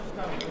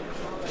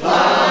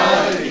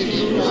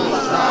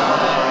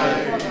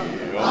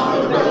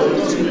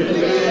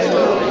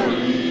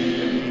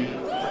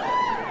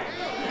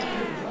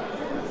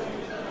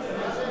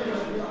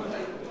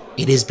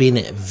It has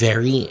been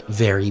very,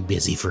 very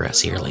busy for us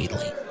here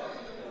lately.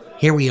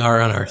 Here we are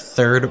on our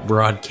third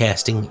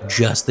broadcasting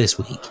just this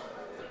week.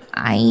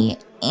 I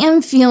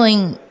am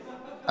feeling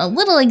a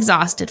little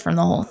exhausted from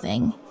the whole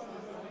thing.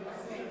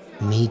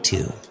 Me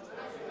too.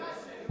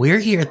 We're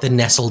here at the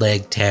Nestled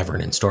Egg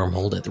Tavern in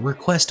Stormhold at the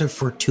request of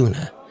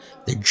Fortuna,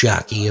 the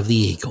jockey of the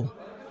Eagle.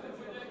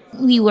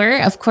 We were,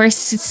 of course,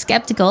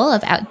 skeptical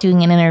about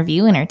doing an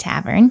interview in our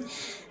tavern,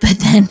 but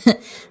then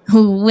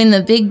when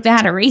the big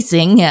bad of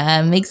racing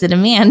makes a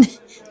demand,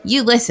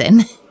 you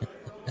listen.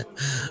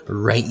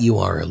 Right you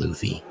are,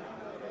 Aluthi.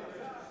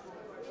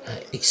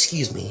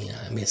 Excuse me,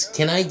 miss,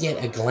 can I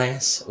get a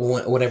glass,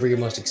 whatever your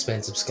most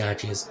expensive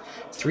scotch is,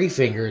 3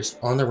 fingers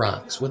on the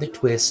rocks with a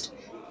twist,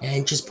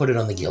 and just put it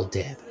on the guild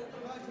tab?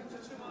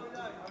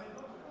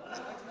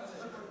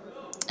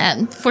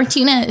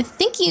 Fortuna,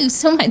 thank you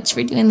so much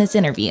for doing this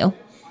interview.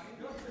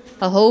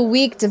 A whole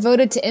week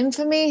devoted to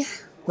infamy,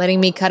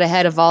 letting me cut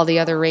ahead of all the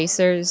other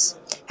racers,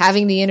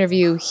 having the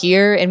interview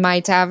here in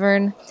my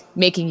tavern,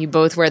 making you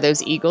both wear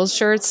those Eagles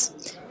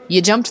shirts.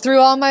 You jumped through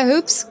all my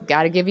hoops,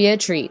 gotta give you a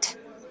treat.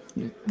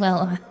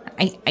 Well,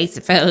 I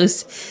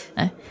suppose.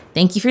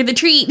 Thank you for the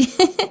treat.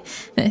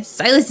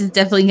 Silas is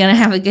definitely gonna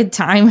have a good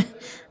time.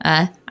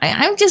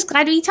 I'm just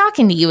glad to be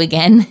talking to you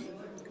again.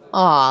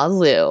 Aw,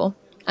 Lou.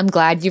 I'm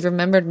glad you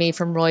remembered me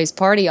from Roy's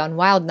party on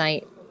Wild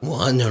Night.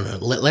 Well, no,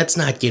 let's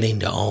not get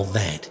into all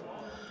that.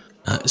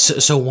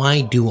 So why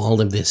do all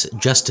of this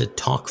just to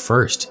talk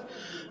first?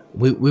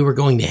 We were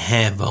going to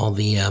have all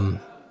the,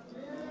 I'm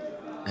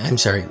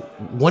sorry,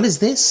 what is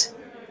this?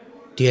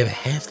 Do you have a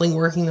halfling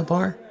working the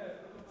bar?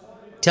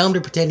 Tell him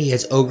to pretend he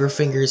has ogre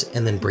fingers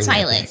and then bring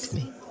that back to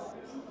me.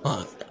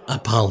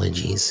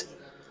 Apologies.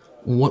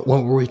 What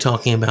were we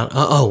talking about?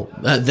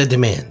 The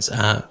demands.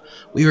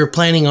 We were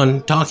planning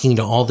on talking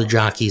to all the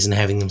jockeys and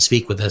having them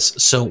speak with us,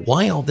 so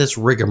why all this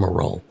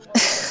rigmarole?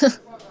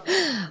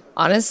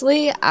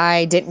 Honestly,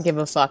 I didn't give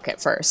a fuck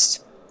at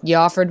first. You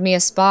offered me a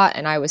spot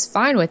and I was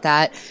fine with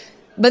that,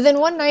 but then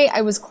one night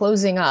I was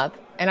closing up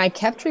and I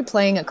kept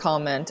replaying a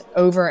comment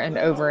over and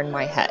over in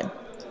my head.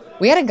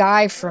 We had a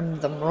guy from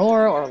the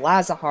Mror or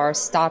Lazahar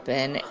stop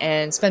in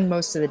and spend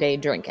most of the day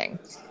drinking.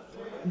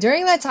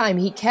 During that time,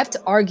 he kept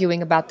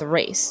arguing about the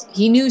race.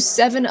 He knew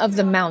 7 of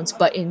the mounts,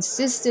 but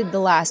insisted the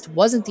last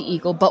wasn't the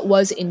eagle, but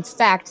was in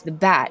fact the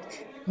bat.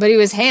 But he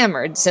was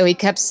hammered, so he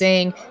kept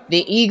saying,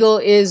 the eagle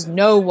is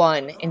no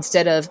one,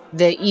 instead of,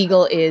 the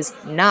eagle is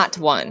not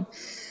one.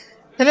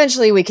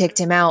 Eventually we kicked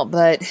him out,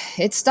 but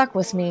it stuck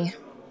with me.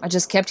 I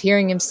just kept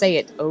hearing him say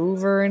it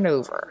over and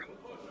over.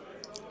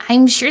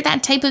 I'm sure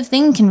that type of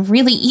thing can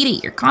really eat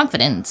at your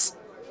confidence.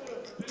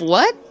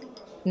 What?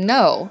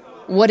 No.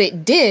 What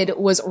it did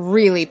was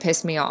really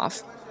piss me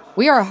off.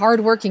 We are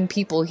hardworking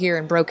people here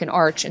in Broken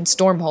Arch and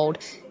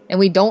Stormhold, and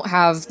we don't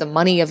have the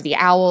money of the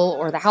Owl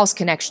or the house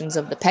connections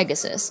of the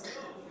Pegasus.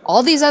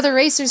 All these other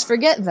racers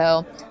forget,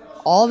 though,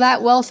 all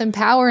that wealth and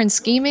power and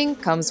scheming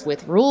comes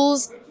with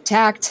rules,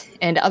 tact,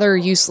 and other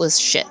useless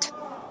shit.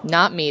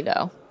 Not me,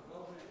 though.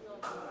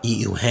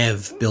 You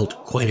have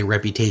built quite a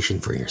reputation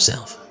for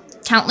yourself.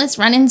 Countless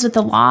run-ins with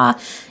the law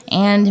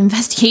and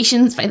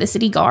investigations by the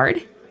city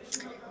guard.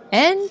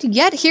 And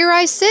yet here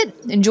I sit,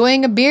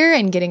 enjoying a beer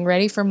and getting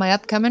ready for my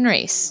upcoming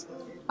race.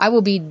 I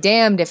will be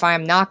damned if I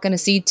am not going to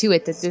see to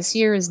it that this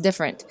year is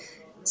different.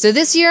 So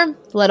this year,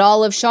 let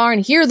all of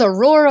Sharn hear the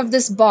roar of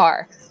this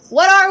bar.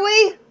 What are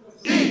we?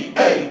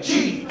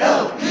 E-A-G-L-E-S,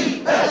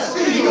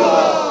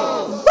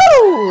 Eagle!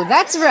 Woo!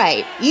 That's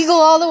right, Eagle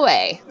all the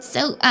way.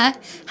 So,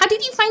 how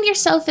did you find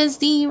yourself as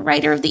the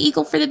rider of the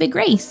Eagle for the big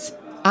race?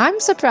 I'm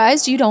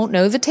surprised you don't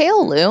know the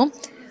tale, Lou.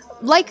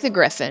 Like the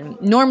Griffin,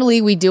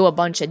 normally we do a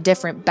bunch of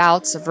different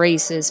bouts of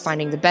races,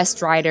 finding the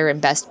best rider and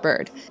best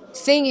bird.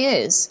 Thing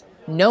is,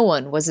 no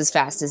one was as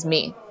fast as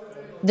me.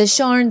 The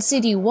Sharn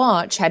City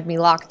Watch had me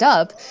locked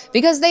up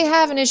because they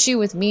have an issue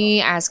with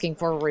me asking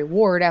for a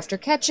reward after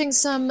catching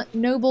some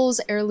noble's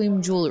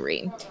heirloom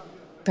jewelry.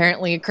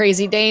 Apparently a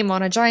crazy dame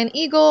on a giant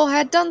eagle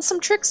had done some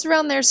tricks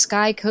around their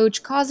sky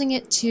coach, causing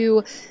it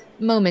to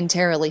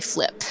momentarily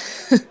flip.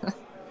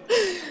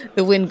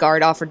 The Wind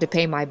Guard offered to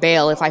pay my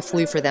bail if I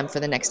flew for them for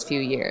the next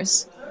few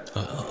years.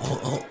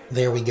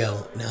 There we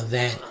go. Now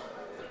that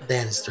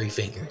is 3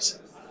 fingers.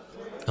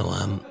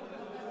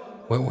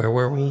 Where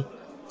were we?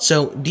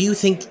 So, do you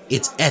think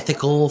it's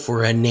ethical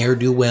for a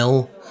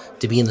ne'er-do-well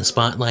to be in the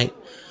spotlight?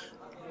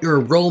 You're a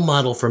role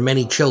model for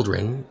many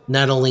children,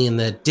 not only in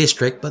the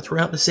district, but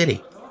throughout the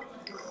city.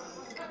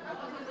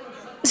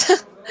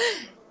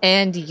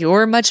 And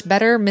you're much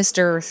better,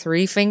 Mr.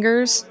 Three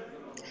Fingers?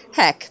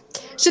 Heck,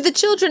 should the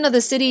children of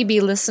the city be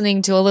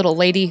listening to a little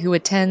lady who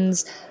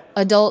attends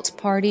adult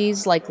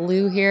parties like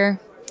Lou here?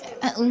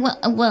 I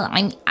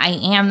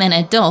am an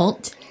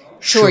adult.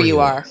 Sure you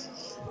are.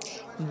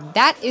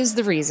 That is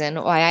the reason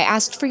why I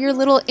asked for your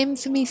little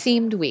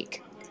infamy-themed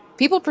week.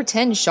 People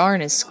pretend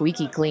Sharn is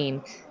squeaky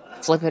clean.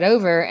 Flip it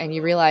over and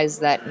you realize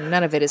that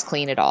none of it is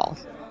clean at all.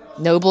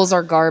 Nobles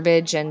are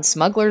garbage and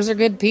smugglers are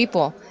good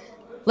people.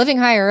 Living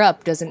higher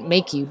up doesn't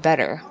make you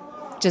better.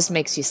 Just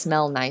makes you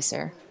smell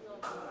nicer.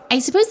 I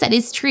suppose that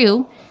is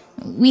true.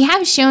 We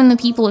have shown the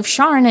people of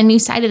Sharn a new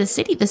side of the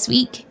city this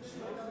week.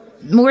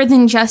 More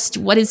than just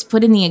what is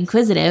put in the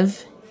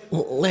Inquisitive.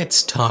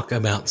 Let's talk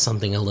about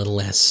something a little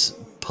less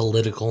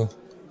political.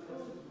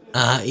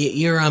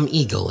 Your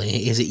eagle,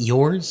 is it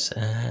yours?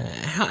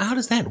 How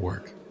does that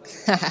work?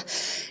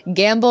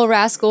 Gamble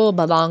Rascal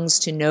belongs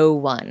to no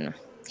one.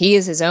 He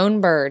is his own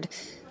bird.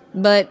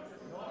 But,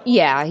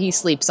 yeah, he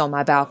sleeps on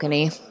my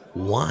balcony.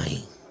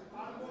 Why?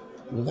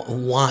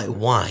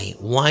 Why?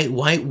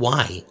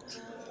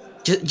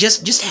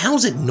 Just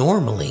house it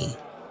normally.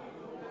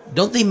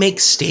 Don't they make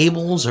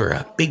stables or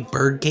a big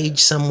bird cage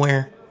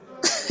somewhere?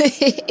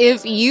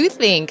 If you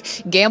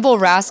think Gamble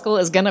Rascal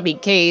is gonna be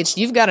caged,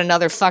 you've got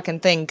another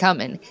fucking thing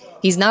coming.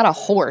 He's not a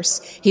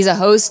horse. He's a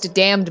host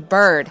damned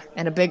bird,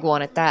 and a big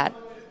one at that.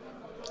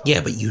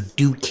 Yeah, but you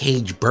do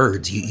cage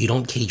birds. You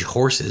don't cage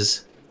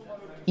horses.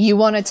 You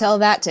want to tell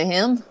that to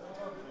him?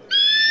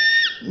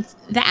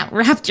 That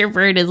raptor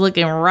bird is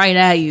looking right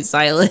at you,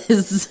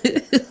 Silas.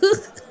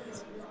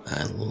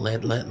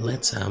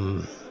 Let's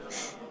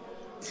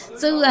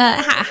So,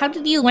 how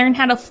did you learn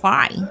how to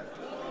fly?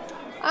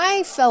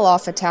 I fell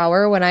off a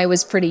tower when I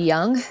was pretty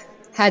young.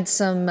 Had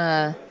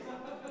some,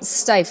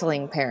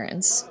 stifling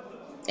parents.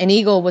 An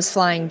eagle was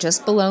flying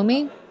just below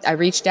me. I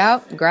reached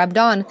out, grabbed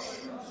on.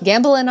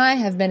 Gamble and I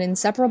have been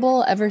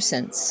inseparable ever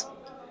since.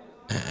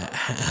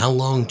 How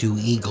long do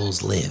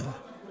eagles live?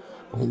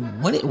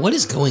 What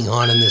is going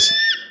on in this?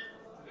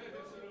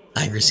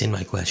 I rescind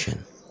my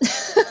question.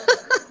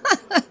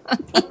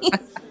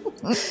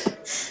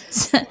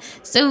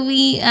 So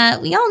we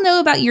all know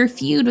about your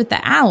feud with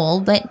the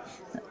owl, but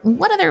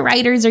what other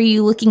writers are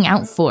you looking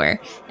out for,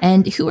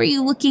 and who are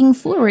you looking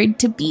forward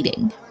to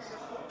beating?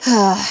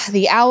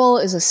 The owl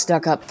is a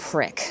stuck-up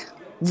prick.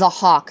 The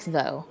hawk,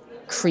 though.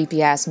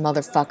 Creepy-ass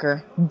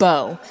motherfucker.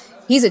 Bo.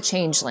 He's a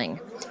changeling.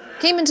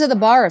 Came into the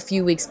bar a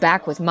few weeks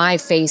back with my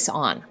face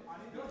on.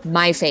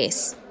 My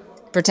face.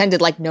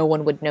 Pretended like no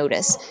one would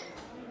notice.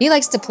 He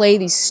likes to play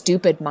these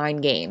stupid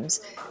mind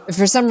games.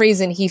 For some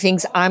reason, he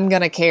thinks I'm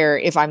gonna care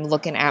if I'm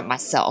looking at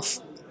myself.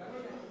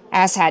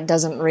 Asshat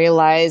doesn't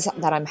realize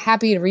that I'm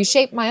happy to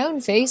reshape my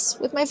own face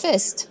with my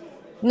fist.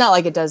 Not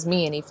like it does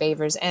me any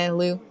favors,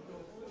 Lou?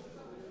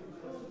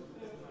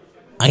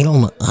 I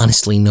don't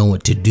honestly know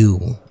what to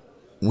do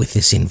with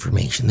this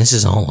information. This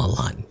is all a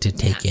lot to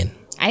take in.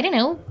 I don't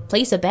know.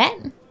 Place a bet?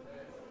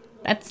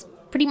 That's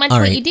pretty much All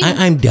what right, you do.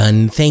 I'm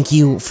done. Thank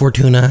you,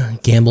 Fortuna,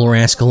 Gamble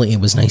Rascal. It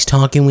was nice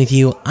talking with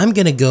you. I'm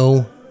gonna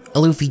go.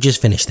 Alufi,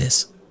 just finish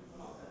this.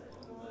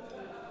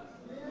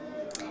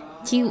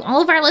 To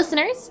all of our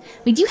listeners,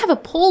 we do have a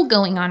poll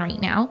going on right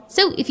now.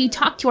 So if you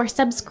talk to our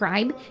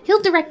subscribe,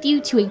 he'll direct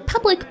you to a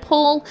public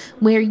poll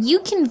where you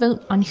can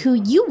vote on who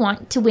you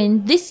want to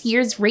win this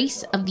year's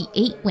Race of the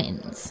 8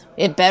 Winds.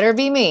 It better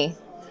be me.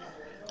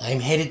 I'm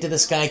headed to the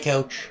Sky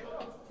Coach.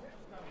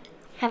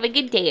 Have a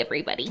good day,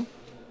 everybody.